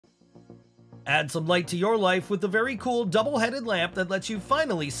Add some light to your life with the very cool double-headed lamp that lets you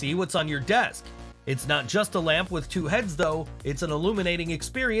finally see what's on your desk. It's not just a lamp with two heads though, it's an illuminating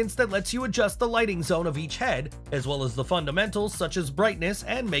experience that lets you adjust the lighting zone of each head, as well as the fundamentals such as brightness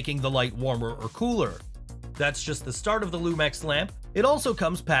and making the light warmer or cooler. That's just the start of the Lumex lamp. It also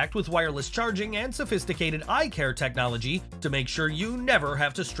comes packed with wireless charging and sophisticated eye care technology to make sure you never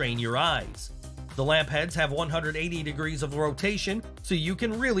have to strain your eyes. The lamp heads have 180 degrees of rotation, so you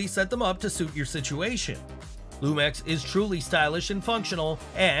can really set them up to suit your situation. Lumex is truly stylish and functional,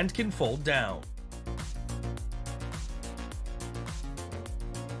 and can fold down.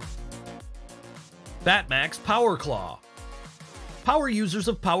 Fatmax Power Claw. Power users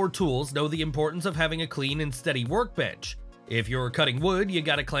of power tools know the importance of having a clean and steady workbench. If you're cutting wood, you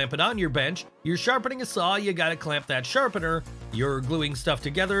gotta clamp it on your bench. You're sharpening a saw, you gotta clamp that sharpener. You're gluing stuff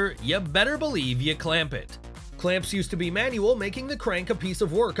together, you better believe you clamp it. Clamps used to be manual, making the crank a piece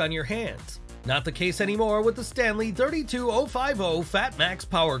of work on your hands. Not the case anymore with the Stanley 32050 Fatmax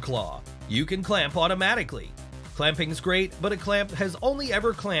Power Claw. You can clamp automatically. Clamping's great, but a clamp has only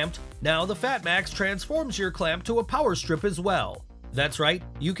ever clamped. Now the Fatmax transforms your clamp to a power strip as well. That's right,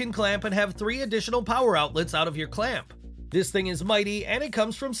 you can clamp and have 3 additional power outlets out of your clamp. This thing is mighty, and it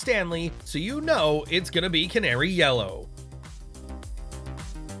comes from Stanley, so you know it's gonna be canary yellow.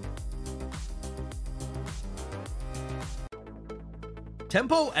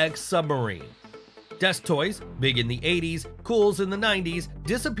 Tempo X Submarine. Desk toys, big in the 80s, cools in the 90s,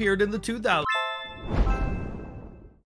 disappeared in the 2000s.